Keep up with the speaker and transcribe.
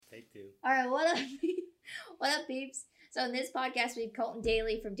I do. All right, what up, what up, peeps? So in this podcast, we have Colton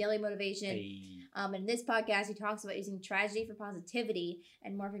Daly from Daily Motivation. Hey. In this podcast, he talks about using tragedy for positivity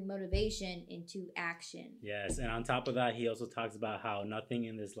and morphing motivation into action. Yes, and on top of that, he also talks about how nothing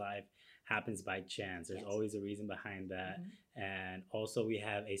in this life happens by chance. There's always a reason behind that. Mm-hmm. And also we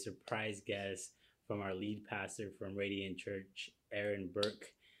have a surprise guest from our lead pastor from Radiant Church, Aaron Burke.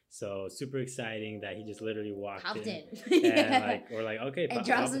 So super exciting that he just literally walked in. And we're like, okay, and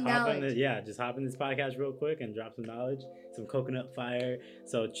drop some knowledge. Just hop in this podcast real quick and drop some knowledge, some coconut fire.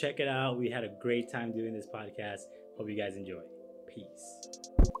 So check it out. We had a great time doing this podcast. Hope you guys enjoy. Peace.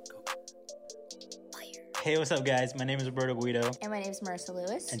 Hey, what's up, guys? My name is Roberto Guido. And my name is Marissa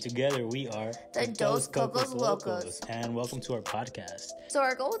Lewis. And together we are the Dos Cocos Locos. And welcome to our podcast. So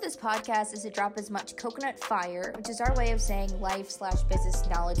our goal with this podcast is to drop as much coconut fire, which is our way of saying life/business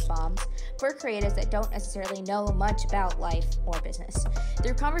knowledge bombs, for creatives that don't necessarily know much about life or business,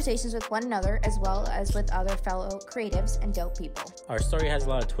 through conversations with one another as well as with other fellow creatives and dope people. Our story has a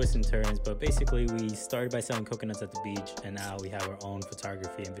lot of twists and turns, but basically we started by selling coconuts at the beach, and now we have our own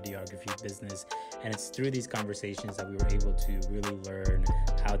photography and videography business, and it's through these conversations that we were able to really learn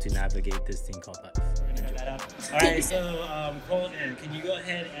how to navigate this thing called life. All right, so Colton, can you go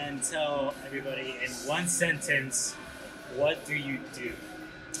ahead and tell everybody in one sentence, what do you do?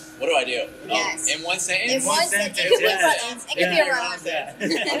 What do I do? Yes. In one sentence? In one sentence. It could be a sentence. It could be a wrong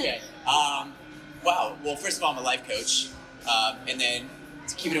sentence. Okay. Wow. Well, first of all, I'm a life coach. And then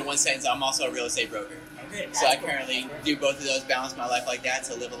to keep it in one sentence, I'm also a real estate broker. Okay. So I currently do both of those, balance my life like that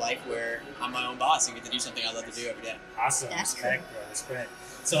to live a life where I'm my own boss and get to do something I love to do every day. Awesome. That's respect, cool. Bro. Respect.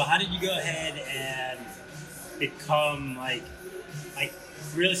 So how did you go ahead and become like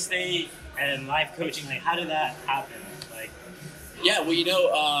real estate and life coaching? Like, how did that happen? Yeah,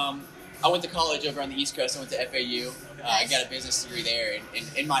 well, I went to college over on the East Coast. I went to FAU. I got a business degree there,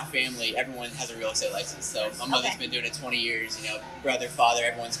 and in my family, everyone has a real estate license. So my mother's been doing it 20 years. Brother, father,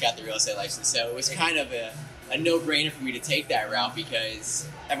 everyone's got the real estate license. So it was kind of a no-brainer for me to take that route because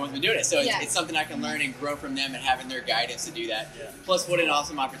everyone's been doing it. So it's something I can learn and grow from them and having their guidance to do that. Yeah. Plus, what an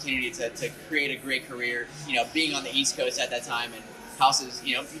awesome opportunity to create a great career. Being on the East Coast at that time and houses,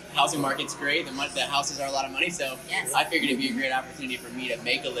 housing market's great. The houses are a lot of money, so I figured it'd be a great opportunity for me to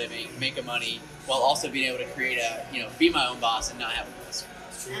make a living, make a money, while also being able to create be my own boss and not have a boss.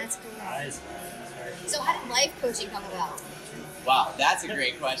 That's cool. Nice. So how did life coaching come about? Wow, that's a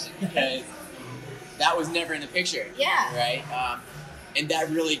great question because that was never in the picture. Yeah. Right? And that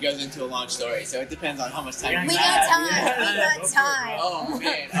really goes into a long story, so it depends on how much time we you have. got time. Oh,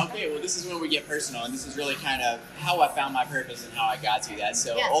 man. Okay, well, this is when we get personal, and this is really kind of how I found my purpose and how I got to that.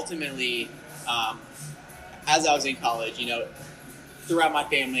 So ultimately, as I was in college, throughout my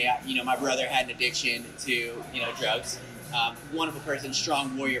family, my brother had an addiction to, drugs. Wonderful person,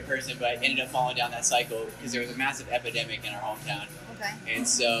 strong warrior person, but ended up falling down that cycle because there was a massive epidemic in our hometown. Okay. And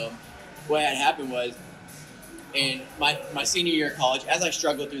so what had happened was, in my senior year of college, as I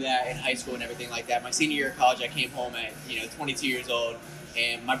struggled through that in high school and everything like that, my senior year of college, I came home at 22 years old,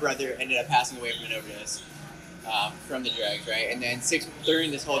 and my brother ended up passing away from an overdose from the drugs, right? And then during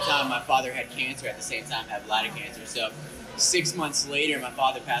this whole time, my father had cancer at the same time, had bladder cancer. So 6 months later, my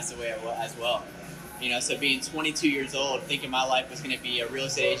father passed away as well. So being 22 years old, thinking my life was going to be a real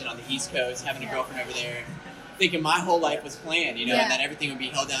estate agent on the East Coast, having a girlfriend over there, thinking my whole life was planned, and that everything would be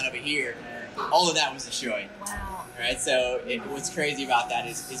held down over here. All of that was destroyed. Wow. Right? So what's crazy about that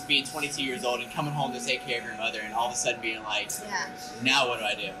is being 22 years old and coming home to take care of your mother and all of a sudden being like, now what do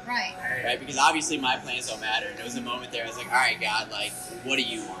I do? Right? Because obviously my plans don't matter. And there was a moment there I was like, all right, God, what do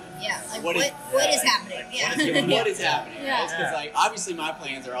you want? Yeah. What is happening? What is happening? Yeah. Because obviously my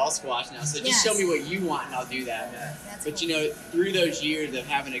plans are all squashed now. So just show me what you want and I'll do that. Yeah. But through those years of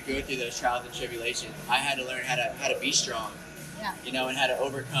having to go through those trials and tribulations, I had to learn how to be strong. Yeah. And how to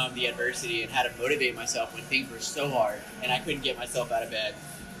overcome the adversity and how to motivate myself when things were so hard and I couldn't get myself out of bed.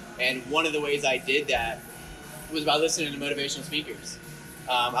 And one of the ways I did that was by listening to motivational speakers.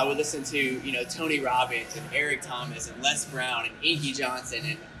 I would listen to, Tony Robbins and Eric Thomas and Les Brown and Inky Johnson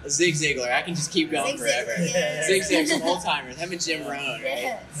and Zig Ziglar. I can just keep going forever. Zig Ziglar, some old timers, him and Jim Rohn, right?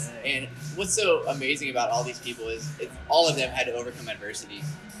 Yes. And what's so amazing about all these people is all of them had to overcome adversity.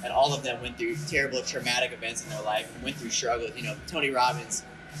 And all of them went through terrible, traumatic events in their life and went through struggles. Tony Robbins,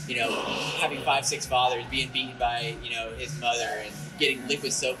 having 5-6 fathers, being beaten by, his mother and getting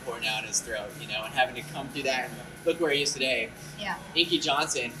liquid soap poured down his throat, and having to come through that and look where he is today. Yeah. Inky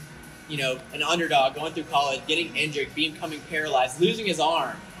Johnson, an underdog, going through college, getting injured, becoming paralyzed, losing his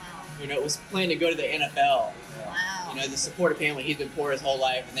arm. Wow. Was planning to go to the NFL. Wow. The support of family, he's been poor his whole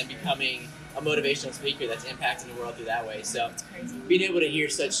life, and then becoming a motivational speaker that's impacting the world through that way. So being able to hear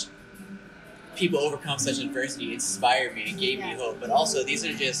such people overcome such adversity inspired me and gave me hope. But also, these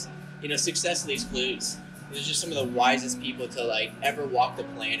are just, success leaves clues. These are just some of the wisest people to like ever walk the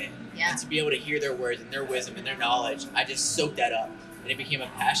planet. And to be able to hear their words and their wisdom and their knowledge, I just soaked that up, and it became a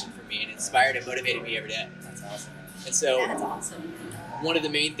passion for me and inspired and motivated me every day. That's awesome. And so, that's awesome. One of the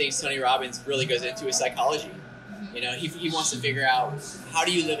main things Tony Robbins really goes into is psychology. He wants to figure out, how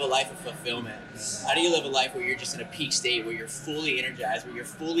do you live a life of fulfillment? How do you live a life where you're just in a peak state, where you're fully energized, where you're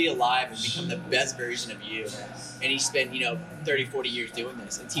fully alive and become the best version of you? And he spent, 30, 40 years doing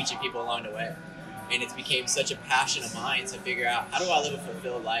this and teaching people along the way. And it's became such a passion of mine to figure out, how do I live a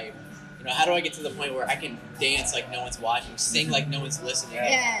fulfilled life? How do I get to the point where I can dance like no one's watching, sing like no one's listening,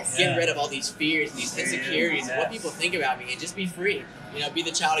 get rid of all these fears and these insecurities and what people think about me, and just be free. Be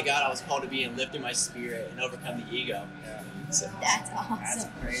the child of God I was called to be, and live through my spirit and overcome the ego. So, that's awesome. That's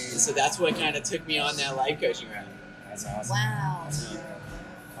crazy. So that's what kind of took me on that life coaching route. That's awesome. Wow.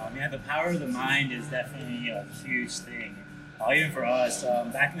 The power of the mind is definitely a huge thing. Even for us,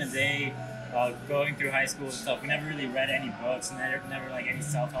 back in the day, going through high school and stuff, we never really read any books, never like any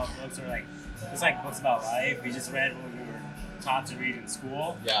self-help books or like just like books about life. We just read what we were taught to read in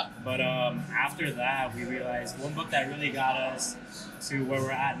school. Yeah. But after that, we realized one book that really got us to where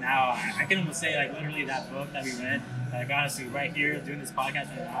we're at now. I can almost say like literally that book that we read that got us to right here doing this podcast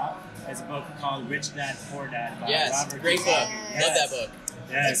right now is a book called Rich Dad Poor Dad by Robert great book. Yes. Love that book.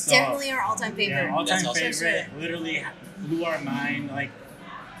 Yeah, It's definitely our all-time favorite. Yeah, all-time That's favorite. Literally blew our mind. Like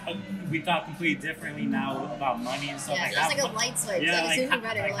we thought completely differently now about money and stuff. It's like a light switch. Yeah, as soon as we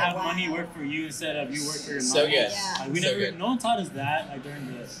read it, we're like, have wow. money work for you instead of you work for your money. So good. Yeah. Like, we So never, good. no one taught us that like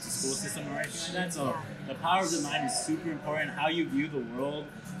during the school system or anything like that. So the power of the mind is super important. How you view the world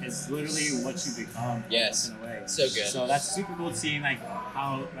is literally what you become. Yes. In a way. So good. So that's super cool seeing like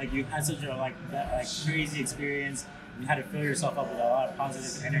how like you had such a that crazy experience. You had to fill yourself up with a lot of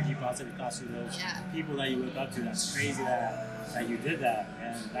positive energy, positive thoughts to those people that you look up to. That's crazy that you did that,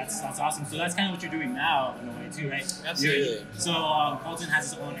 and that's awesome. So that's kind of what you're doing now in a way too, right? Absolutely. So Colton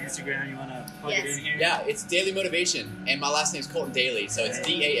has his own Instagram. You want to plug it in here? Yeah, it's Daily Motivation, and my last name is Colton Daly, so it's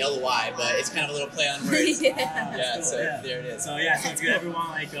Daly, but it's kind of a little play on words. Cool. So there it is. So so it's good. Everyone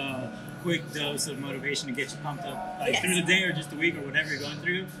like a quick dose of motivation to get you pumped up through the day or just the week or whatever you're going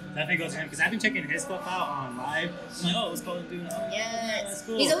through. Definitely goes to him because I've been checking his stuff out on live. I'm like, what's Colton doing? That's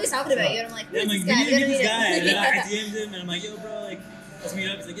cool. He's always talking about you, and I'm like, who's this we guy? need to meet this guy. And then I DM'd him, and I'm like, yo, bro, like, let's meet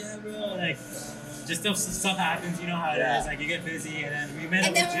up. He's like, yeah, bro. Like, just stuff happens, you know how it is. Like, you get busy, and then we met up.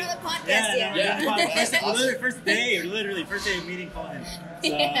 And then we're on the podcast, First day of meeting Colton. So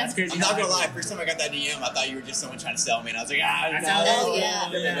that's crazy. I'm not gonna lie, first time I got that DM, I thought you were just someone trying to sell me, and I was like, That's no. how it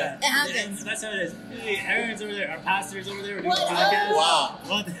is. Yeah. It happens. And that's how it is. Hey, Aaron's over there. Our pastor's over there. We're doing What a up? podcast. Wow.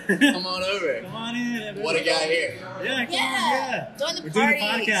 What? Come on over. Come on in. What a guy here. Yeah, come on, Join the We're party. doing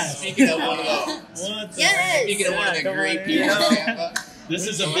a podcast. Speaking of one of those. What? Yes. Speaking of one of the Come great on people in. in Tampa. This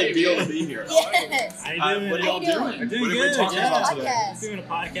is a big deal to be here. Yes. How you doing? What are y'all doing? We're doing What are good. we talking about today? Podcast. We're doing a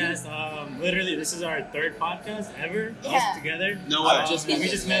podcast. Literally, this is our third podcast ever. Yeah. Us together. No way. We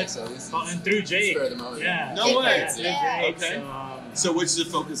just met so this is and through Jake. spur of the moment. Yeah. No way. Yeah, through Yeah. Jake. Okay. So, So what's the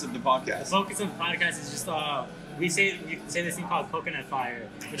focus of the the podcast? focus of the podcast is just you can say this thing called coconut fire,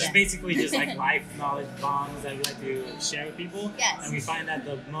 which is basically just like life knowledge bombs that we like to share with people. Yes. And we find that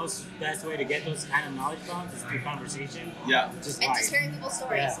the best way to get those kind of knowledge bombs is through conversation. Yeah, Just And life. just hearing people's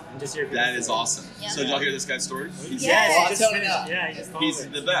stories. Yeah, and just hear that people's is stories. awesome. Yeah. So did y'all hear this guy's story? He's, Yeah. Well, I'm Just telling you finished. now. Yeah, he just told he's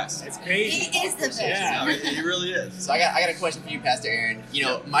it. the best. It's crazy. He is the best. Yeah. No, he really is. So I got a question for you, Pastor Aaron.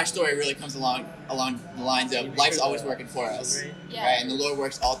 My story really comes along the lines of life's always working for us, Yeah. right? And the Lord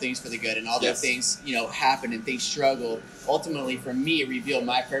works all things for the good, and all those things, happen and things struggle. Ultimately, for me, it revealed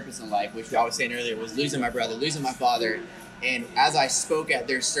my purpose in life, which I was saying earlier was losing my brother, losing my father. And as I spoke at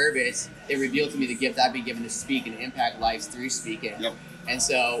their service, it revealed to me the gift I've been given to speak and impact lives through speaking. Yep. And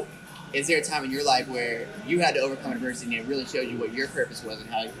so, is there a time in your life where you had to overcome adversity and it really showed you what your purpose was and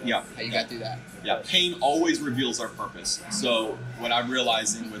how you got through that? Yeah, pain always reveals our purpose. So what I'm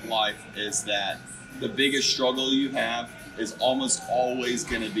realizing with life is that the biggest struggle you have is almost always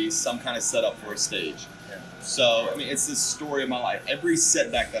going to be some kind of setup for a stage. So, I mean, it's the story of my life. Every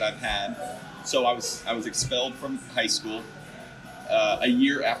setback that I've had, so I was expelled from high school a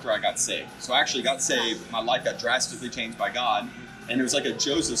year after I got saved. So I actually got saved. My life got drastically changed by God. And it was like a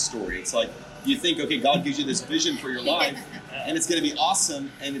Joseph story. It's like, you think, okay, God gives you this vision for your life, and it's going to be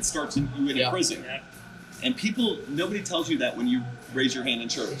awesome, and it starts you in prison. Yeah. And nobody tells you that when you raise your hand in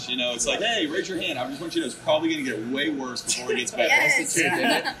church. It's like, hey, raise your hand. I just want you to know it's probably going to get way worse before it gets better. Yes. That's the truth,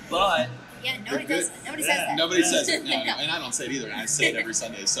 isn't it? But Yeah, nobody says that. Nobody says it. No, and I don't say it either. And I say it every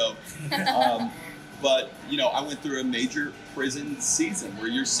Sunday. So, but I went through a major prison season where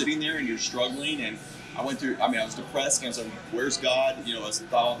you're sitting there and you're struggling. And I went through. I was depressed. And I was like, "Where's God?" I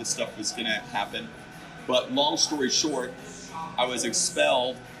thought all this stuff was going to happen. But long story short, I was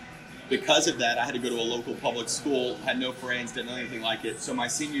expelled. Because of that, I had to go to a local public school, had no friends, didn't know anything like it. So my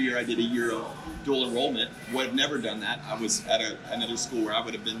senior year, I did a year of dual enrollment. Would have never done that. I was at another school where I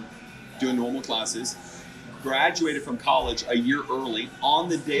would have been doing normal classes. Graduated from college a year early. On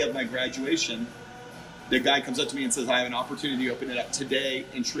the day of my graduation, the guy comes up to me and says, I have an opportunity to open it up today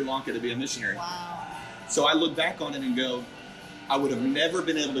in Sri Lanka to be a missionary. Wow. So I look back on it and go, I would have never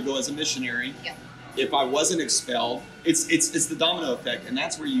been able to go as a missionary. Yeah. If I wasn't expelled. It's the domino effect, and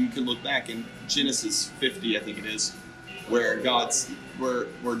that's where you can look back in Genesis 50, I think it is, where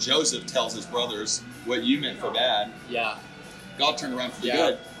where Joseph tells his brothers, what you meant for bad, God turned around for the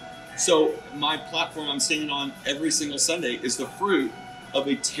good. So my platform I'm standing on every single Sunday is the fruit of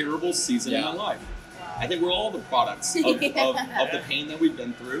a terrible season in my life. I think we're all the products of the pain that we've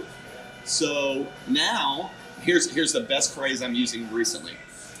been through. So now, here's the best phrase I'm using recently,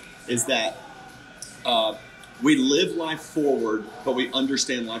 is that we live life forward, but we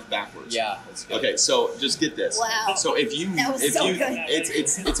understand life backwards. Yeah, that's good. Okay, so just get this. Wow. So good.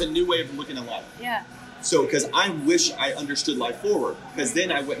 It's a new way of looking at life. Yeah. So because I wish I understood life forward, because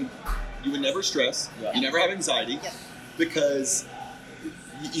then you would never stress, you never have anxiety, because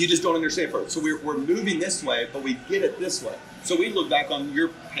you just don't understand it first. So we're moving this way, but we get it this way. So we look back on your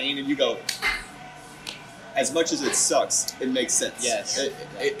pain and you go, as much as it sucks, it makes sense. Yes.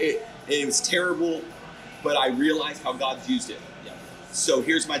 It was terrible, but I realized how God's used it. Yeah. So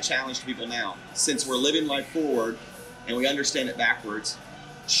here's my challenge to people now. Since we're living life forward and we understand it backwards,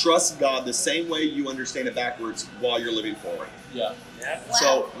 trust God the same way you understand it backwards while you're living forward. Yeah. Wow.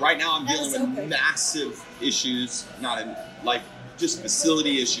 So right now I'm dealing with massive issues, just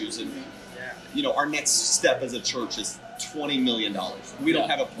facility issues. And, our next step as a church is $20 million. We don't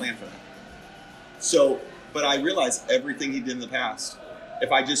have a plan for that. So, but I realize everything he did in the past,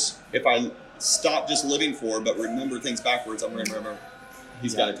 if I stop just living forward but remember things backwards, I'm going to remember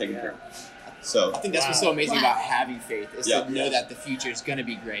he's got to take care of. So I think that's what's so amazing about having faith is to know that the future is going to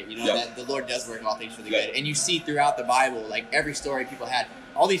be great. That the Lord does work all things for the good. And you see throughout the Bible, like every story people had,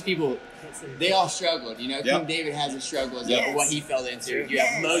 all these people, they all struggled. King David has his struggles of what he fell into. You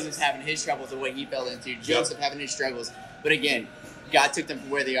have Moses having his troubles of what he fell into. Joseph having his struggles. But again, God took them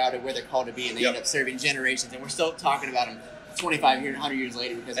from where they are to where they're called to be, and they end up serving generations. And we're still talking about them 25 years, 100 years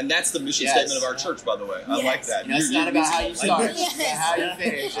later. And that's the mission statement of our church, by the way. I like that. It's not about how you start, it's about how you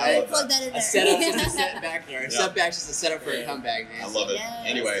finish. I plug that in there. A setup is a setback there. A setback's just a setup for a comeback, man. I love it.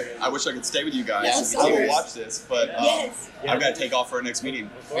 Anyway, I wish I could stay with you guys. Yeah, I will watch this, but I've got to take off for our next meeting.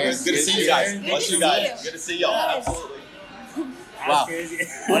 Good to see you guys. Good to see y'all. Absolutely. Wow. Crazy.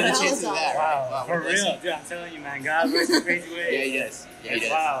 What are the chances of that? Wow, for real. Dude, I'm telling you, man, God works in crazy ways. Yeah, he does. Yeah, he does.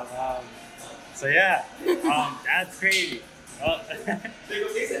 Wow. That's crazy.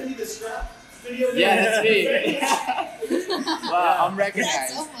 They sent me the strap. Yeah, that's me. Wow, I'm recognized.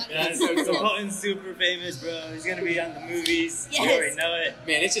 That's so funny. Yeah, so Colton's super famous, bro. He's gonna be on the movies. Yes. You already know it.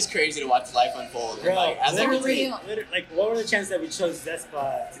 Man, it's just crazy to watch life unfold. Bro, Literally, what were the chances that we chose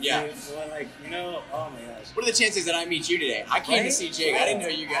Zespot to do? Yeah. Oh my gosh. what are the chances that I meet you today? I came to see Jake. I didn't know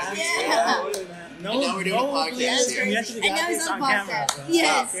you guys. No, and now we're doing a podcast here. We actually got this on camera. Bro.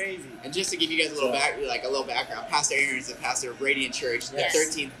 Yes. Crazy. And just to give you guys a little background, Pastor Aaron is the pastor of Radiant Church, the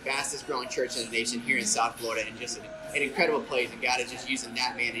 13th fastest growing church in the nation here in South Florida, and just an incredible place. And God is just using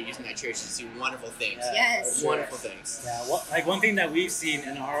that man and using that church to do wonderful things. Yes. Wonderful things. Yeah. One thing that we've seen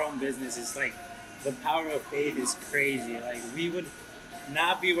in our own business is the power of faith is crazy. We would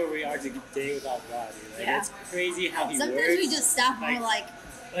not be where we are today without God. It's crazy how He works. Sometimes we just stop and we're like.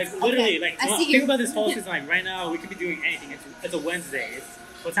 Literally, think about this whole Yeah. season. Right now, we could be doing anything. It's a Wednesday.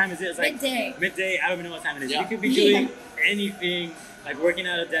 What time is it? It's Midday. Midday. I don't even know what time it is. Yeah. We could be doing anything, working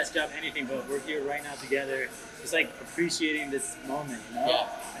at a desk job, anything. But we're here right now together, just appreciating this moment. Yeah.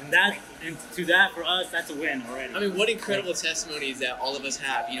 And to that for us, that's a win already. I mean, what incredible testimonies that all of us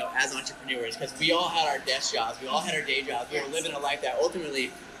have, as entrepreneurs, because we all had our desk jobs, we all had our day jobs, we were living a life that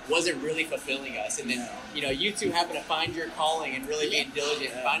ultimately wasn't really fulfilling us. And then, you two happen to find your calling and really being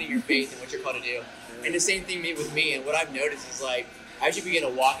diligent and finding your faith and what you're called to do. And the same thing with me. And what I've noticed is as you begin to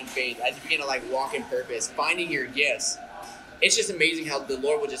walk in faith, as you begin to walk in purpose, finding your gifts, it's just amazing how the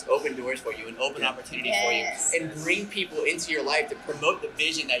Lord will just open doors for you and open opportunities for you and bring people into your life to promote the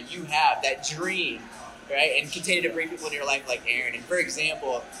vision that you have, that dream, right? And continue to bring people into your life like Aaron. And for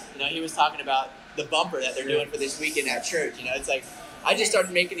example, he was talking about the bumper that they're doing for this weekend at church. It's I just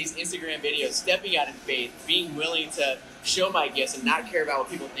started making these Instagram videos, stepping out in faith, being willing to show my gifts and not care about what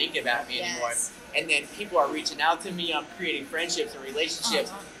people think about me anymore. And then people are reaching out to me. I'm creating friendships and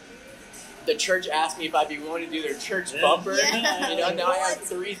relationships. The church asked me if I'd be willing to do their church bumper. You know, now I have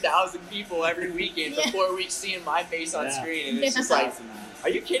 3,000 people every weekend for 4 weeks seeing my face on screen, and it's just like, are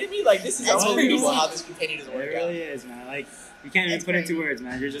you kidding me? Like, this is unbelievable how this continues to work out. It really is, man. Like, you can't even put it into words,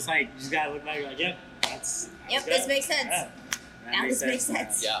 man. You're just like, you just gotta look back. You're like, yep, this makes sense. Yeah. Now this makes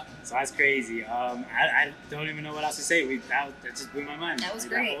sense. Yeah. So that's crazy. I don't even know what else to say. That just blew my mind. That was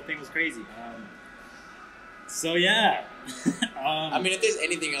great. That whole thing was crazy. So yeah. I mean, if there's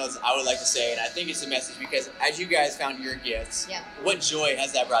anything else I would like to say, and I think it's a message, because as you guys found your gifts, what joy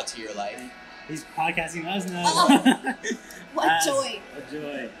has that brought to your life? He's podcasting us now. Oh, what joy. A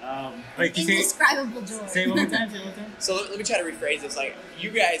joy. Indescribable joy. Say it one more time. So let me try to rephrase this. Like,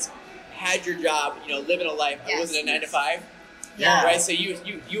 you guys had your job, you know, living a life. Yes. Was it a 9 to 5? Yeah. Right. So you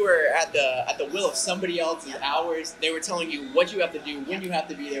were at the will of somebody else's hours. They were telling you what you have to do, when you have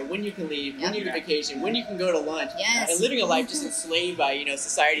to be there, when you can leave, when you can vacation, when you can go to lunch. Yes. And living a life just enslaved by, you know,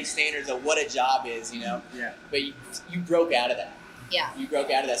 society's standards of what a job is, you know. Yeah. But you broke out of that. Yeah. You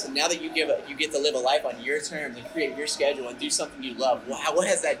broke out of that. So now that you get to live a life on your terms and create your schedule and do something you love. Wow, what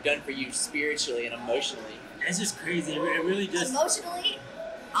has that done for you spiritually and emotionally? It's just crazy. It really just emotionally.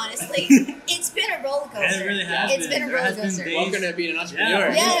 Honestly, it's been a roller coaster. It really has It's been a roller coaster. Welcome to being an entrepreneur.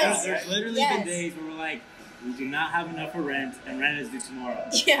 Yes. There's literally been days where we're like, we do not have enough for rent, and rent is due tomorrow.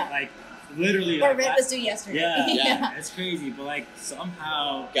 Yeah. Like, literally. Or rent was due yesterday. Yeah. It's crazy, but like,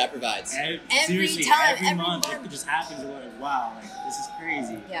 somehow God provides. Seriously, every month it just happens. We're like, wow, like, this is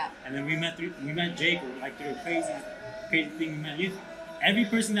crazy. Yeah. And then we met Jake, like, through a crazy thing we met. Every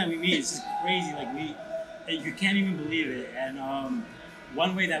person that we meet is just crazy. Like, you can't even believe it. And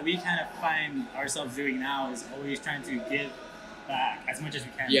one way that we kind of find ourselves doing now is always trying to give back as much as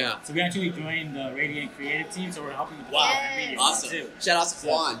we can. Yeah. So we actually joined the Radiant Creative team, so we're helping with the media awesome too. Shout out to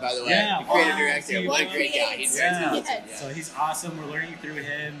Juan, by the way, the creative director. What a Juan great guy. He's very talented. So he's awesome. We're learning through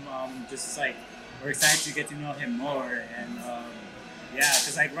him. Just like, we're excited to get to know him more. And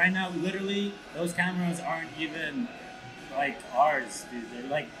because like right now, literally, those cameras aren't even like ours, dude.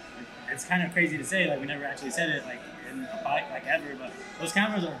 They're like, it's kind of crazy to say. Like, we never actually said it like in a bike like ever, but those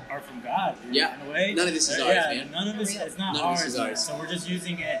cameras are from God, dude, in a way. None of this is ours, man. None of this, it's not ours. So we're just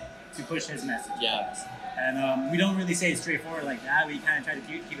using it to push his message. Yeah. And we don't really say it straightforward like that. We kind of try to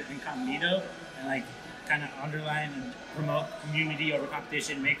keep it incognito and like kind of underline and promote community over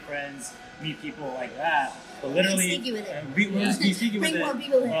competition, make friends, meet people like that. But literally, we're just sneaky with it.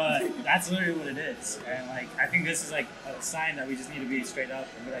 But that's literally what it is. And like, I think this is like a sign that we just need to be straight up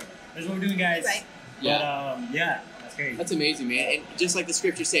and be like, "This is what we're doing, guys." Right. But that's crazy. That's amazing, man. And just like the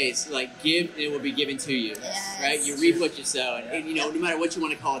scripture says, like, give and it will be given to you. Yes. Right? You reap what you sow. And you know, no matter what you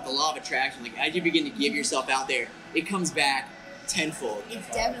want to call it, the law of attraction, like, as you begin to give yourself out there, it comes back tenfold. It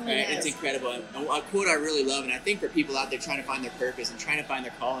definitely right? does. It's incredible. And a quote I really love, and I think for people out there trying to find their purpose and trying to find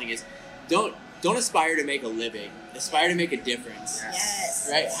their calling, is don't aspire to make a living. Aspire to make a difference. Yes.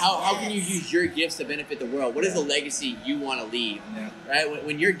 Right? How can you use your gifts to benefit the world? What is the legacy you want to leave? Yeah. Right?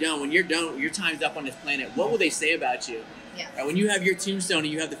 When you're done, your time's up on this planet, what will they say about you? Yeah. Right? When you have your tombstone and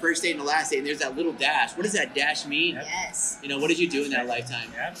you have the first date and the last date, and there's that little dash. What does that dash mean? Yep. Yes. You know, what did you do in that lifetime?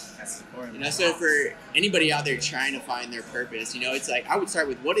 Yeah, that's important. You know, so for anybody out there trying to find their purpose, you know, it's like, I would start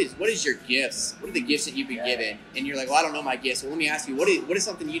with what is your gifts? What are the gifts that you've been given? And you're like, well, I don't know my gifts. Well, let me ask you, what is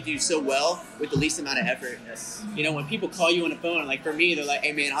something you do so well with the least amount of effort? Yes. You know, when people call you on the phone, like for me, they're like,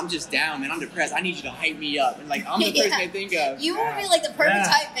 hey man, I'm just down, man, I'm depressed. I need you to hype me up. And like, I'm the person I think of. You will be like the perfect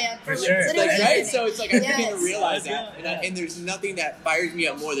type man for sure. Like, right? So it's like, I begin to realize Yes. that. And there's nothing that fires me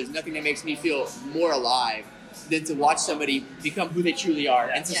up more. There's nothing that makes me feel more alive than to watch somebody become who they truly are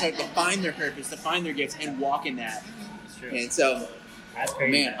and to start to find their purpose, to find their gifts, and walk in that. And so, that's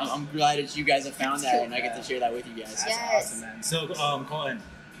crazy. Man, I'm glad that you guys have found that, and I get to share that with you guys. That's awesome, man. So, Colton,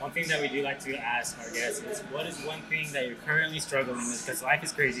 one thing that we do like to ask our guests is, what is one thing that you're currently struggling with? Because life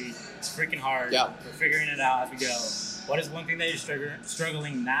is crazy. It's freaking hard. Yeah. We're figuring it out as we go. What is one thing that you're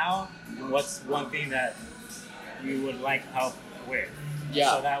struggling now? And what's one thing that you would like help with?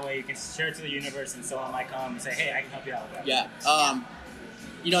 Yeah. So that way you can share it to the universe and someone might come and say, hey, I can help you out with that. Yeah.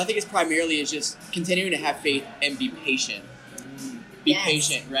 You know, I think it's primarily is just continuing to have faith and be patient. Be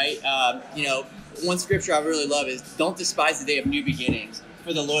patient, right? You know, one scripture I really love is, don't despise the day of new beginnings,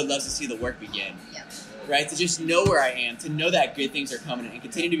 for the Lord loves to see the work begin. Yep. Right? To just know where I am, to know that good things are coming, and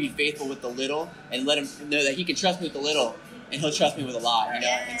continue to be faithful with the little, and let him know that he can trust me with the little, and he'll trust me with a lot, you know?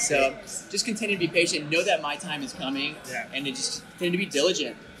 And so just continue to be patient, know that my time is coming, and to just continue to be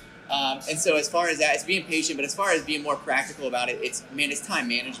diligent. And so as far as that, it's being patient, but as far as being more practical about it, it's time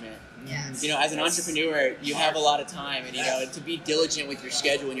management. Yes. You know, as an entrepreneur, you have a lot of time, and you know, to be diligent with your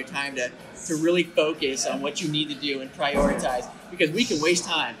schedule and your time to really focus on what you need to do and prioritize, because we can waste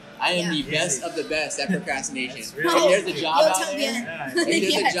time. I am the best of the best at procrastination. If there's a job out there,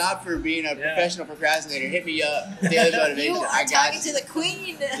 if there's a job for being a professional procrastinator, hit me up. Daily Motivation. You are talking to the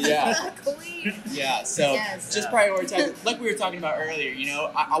queen. Yeah. Queen. Yeah, so just prioritize. Like we were talking about earlier, you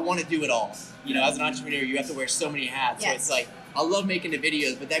know, I want to do it all. You know, as an entrepreneur, you have to wear so many hats. So it's like, I love making the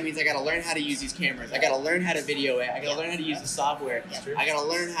videos, but that means I got to learn how to use these cameras. I got to learn how to video it. I got to learn how to use the software. I got to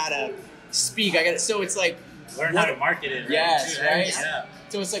learn how to speak. So it's like, learn how to market it. Right? Yes, right? Yeah.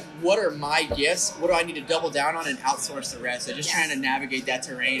 So it's like, what are my gifts? What do I need to double down on and outsource the rest? So just trying to navigate that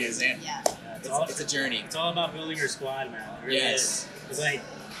terrain is it. It's a journey. It's all about building your squad, man. It really is. It's like,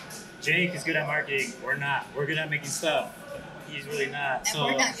 Jake is good at marketing. We're not. We're good at making stuff. He's really not. And so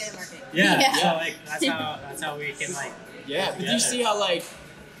we're not good at marketing. Yeah. So like that's how we can like. Yeah, but you see how like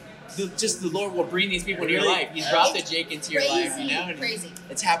the Lord will bring these people into your life. He's brought the Jake into your life, you know. And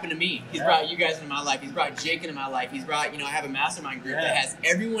it's happened to me. He's brought you guys into my life. He's brought Jake into my life. He's brought, you know, I have a mastermind group that has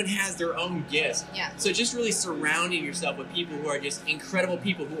everyone has their own gifts. Yeah. So just really surrounding yourself with people who are just incredible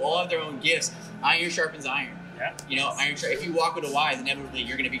people who all have their own gifts. Iron sharpens iron. Yeah. You know, if you walk with a wise, inevitably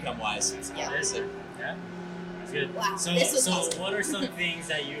you're going to become wise. Yeah. That's good. Wow. So awesome. what are some things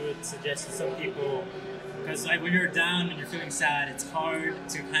that you would suggest to some people? Because like when you're down and you're feeling sad, it's hard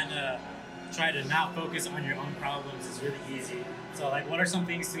to kind of try to not focus on your own problems. It's really easy. So like, what are some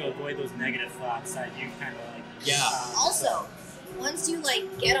things to avoid those negative thoughts that you kind of like? Yeah. Also, once you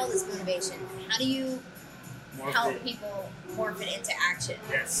like get all this motivation, how do you help people morph it into action?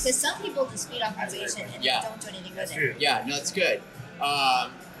 Yes. Because some people just feed off motivation and don't do anything with it. Yeah, no, that's good. Well,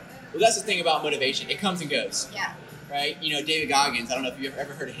 that's the thing about motivation. It comes and goes. Yeah. Right? You know, David Goggins, I don't know if you've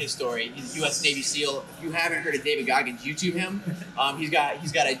ever heard of his story. He's a U.S. Navy SEAL. If you haven't heard of David Goggins, YouTube him. He's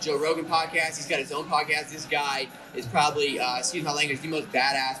got a Joe Rogan podcast. He's got his own podcast. This guy is probably, excuse my language, the most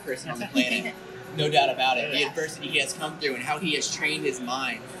badass person on the planet. No doubt about it. The adversity he has come through and how he has trained his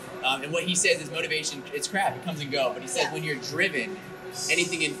mind. And what he says is motivation, it's crap. It comes and goes. But he says when you're driven,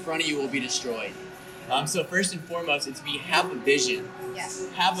 anything in front of you will be destroyed. So first and foremost, it's have a vision. Yes.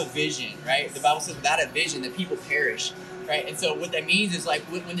 Have a vision, right? The Bible says without a vision, the people perish, right? And so what that means is like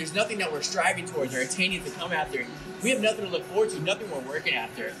when there's nothing that we're striving towards or attaining to come after, we have nothing to look forward to, nothing we're working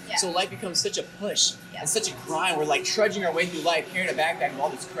after. Yeah. So life becomes such a push and such a grind. We're like trudging our way through life, carrying a backpack of all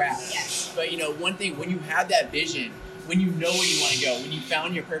this crap. Yes. But you know, one thing, when you have that vision, when you know where you want to go, when you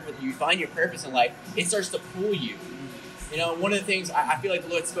find your purpose in life, it starts to pull you. You know, one of the things I feel like the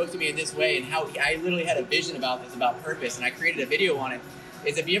Lord spoke to me in this way, and how I literally had a vision about this, about purpose, and I created a video on it,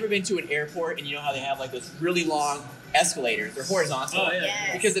 is have you ever been to an airport and you know how they have like those really long escalators? They're horizontal. Oh, yeah.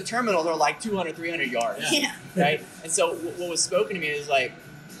 Yes. Because the terminals are like 200, 300 yards. Yeah. Right? And so what was spoken to me is like,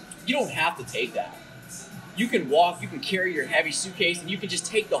 you don't have to take that. You can walk, you can carry your heavy suitcase, and you can just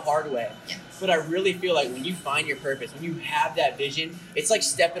take the hard way. Yeah. But I really feel like when you find your purpose, when you have that vision, it's like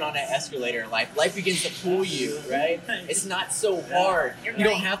stepping on that escalator in life. Life begins to pull you, right? It's not so hard. You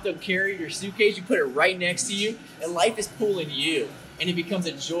don't have to carry your suitcase. You put it right next to you, and life is pulling you. And it becomes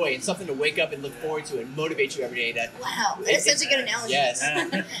a joy and something to wake up and look forward to and motivate you every day. Wow, that's such a good analogy. Yes.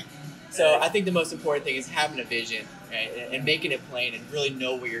 So I think the most important thing is having a vision, right? And making it plain and really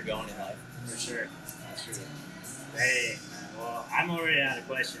know where you're going in life. For sure. That's true. Hey, well, I'm already out of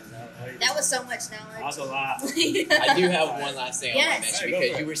questions. That was so much knowledge. That was a lot. I do have one last thing I want to mention,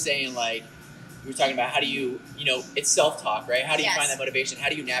 because you were saying like, we were talking about how do you know, it's self-talk, right? How do you find that motivation? How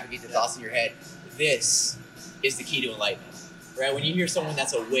do you navigate the thoughts in your head? This is the key to enlightenment. Right? When you hear someone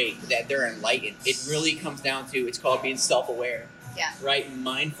that's awake, that they're enlightened, it really comes down to, it's called being self-aware. Yeah. Right?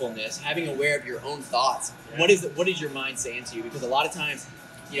 Mindfulness, having aware of your own thoughts. Yeah. What is your mind saying to you? Because a lot of times,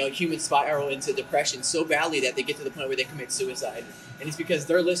 you know, humans spiral into depression so badly that they get to the point where they commit suicide. And it's because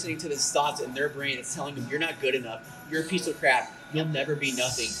they're listening to these thoughts in their brain. It's telling them, you're not good enough. You're a piece of crap. You'll never be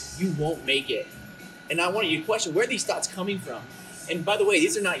nothing. You won't make it. And I want you to question, where are these thoughts coming from? And by the way,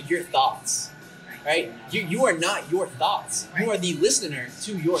 these are not your thoughts. Right? You are not your thoughts. Right. You are the listener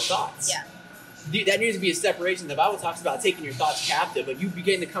to your thoughts. Yeah. That needs to be a separation. The Bible talks about taking your thoughts captive, but you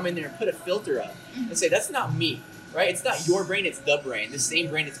begin to come in there and put a filter up and say, that's not me. Right? It's not your brain, it's the brain. The same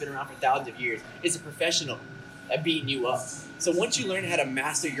brain that's been around for thousands of years. It's a professional at beating you up. So once you learn how to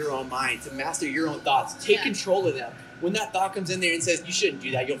master your own mind, to master your own thoughts, take control of them. When that thought comes in there and says, you shouldn't do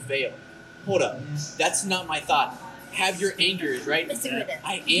that, you'll fail. Hold up. That's not my thought. Have your anchors, right?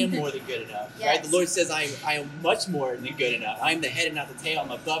 I am more than good enough, right? The Lord says I am much more than good enough. I am the head and not the tail.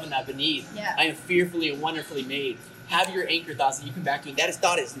 I'm above and not beneath. I am fearfully and wonderfully made. have your anchor thoughts that you come back to. That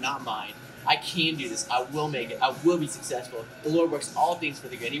thought is not mine. I can do this. I will make it. I will be successful. The Lord works all things for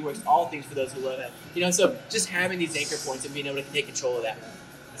the good. He works all things for those who love Him. You know, so just having these anchor points and being able to take control of that.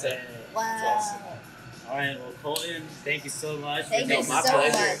 So, Wow. All right, well, Colton, thank you so much. Thank you my so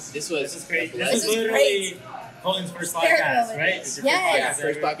pleasure. much. This was great. a This is blessing. literally Colton's first podcast, right? It's your Yes.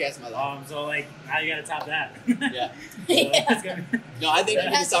 First podcast in my life. So like now you gotta top that. Yeah. It's gonna be- No, I think for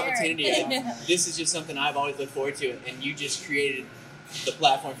Yes, this opportunity, Aaron. this is just something I've always looked forward to, and you just created the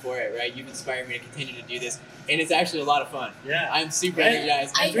platform for it, right? You've inspired me to continue to do this, and it's actually a lot of fun. Yeah. I'm super Right?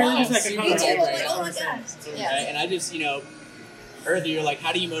 energized. I I'm know. Just like a super Me too. conversation, energized Like, right oh now. my gosh. So, Yeah. Right? And I just, earlier you're like,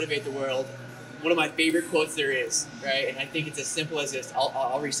 how do you motivate the world? One of my favorite quotes there is, right? And I think it's as simple as this.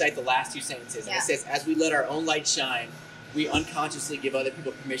 I'll recite the last two sentences. And Yeah. it says, as we let our own light shine, we unconsciously give other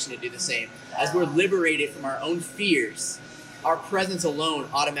people permission to do the same. As we're liberated from our own fears, our presence alone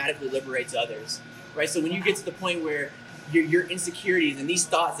automatically liberates others, right? So when you get to the point where your insecurities and these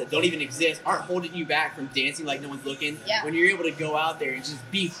thoughts that don't even exist aren't holding you back from dancing like no one's looking, Yeah. when you're able to go out there and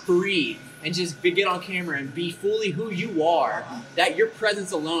just be free and just get on camera and be fully who you are, that your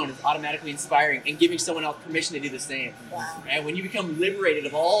presence alone is automatically inspiring and giving someone else permission to do the same. Wow. And when you become liberated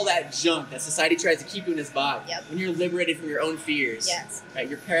of all that junk that society tries to keep you in this box, Yep. when you're liberated from your own fears, Yes. right,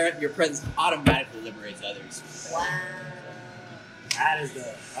 your presence automatically liberates others. Wow. That is the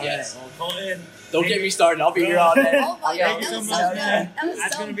all Yes. right. Well, Colton, Don't get me started. I'll be here all day. Oh my Yeah. God, thank you that so was much. so good. That was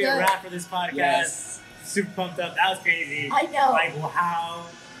That's so gonna be good. a wrap for this podcast. Yes. Super pumped up. That was crazy. I know. Like, wow.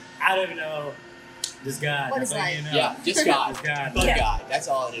 I don't even know. Just God. What That's is all life? you know. Yeah, just God. Just God. But Yeah. God. That's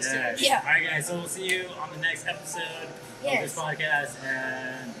all it is to Yes. it. Yeah. All right, guys. So we'll see you on the next episode of Yes. this podcast.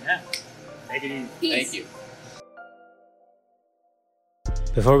 And yeah, take it easy. Peace. Thank you.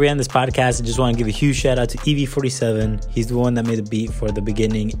 Before we end this podcast, I just want to give a huge shout out to EV47. He's the one that made the beat for the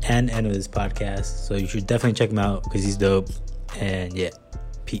beginning and end of this podcast. So you should definitely check him out because he's dope. And yeah,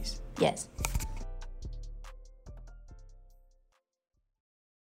 peace. Yes.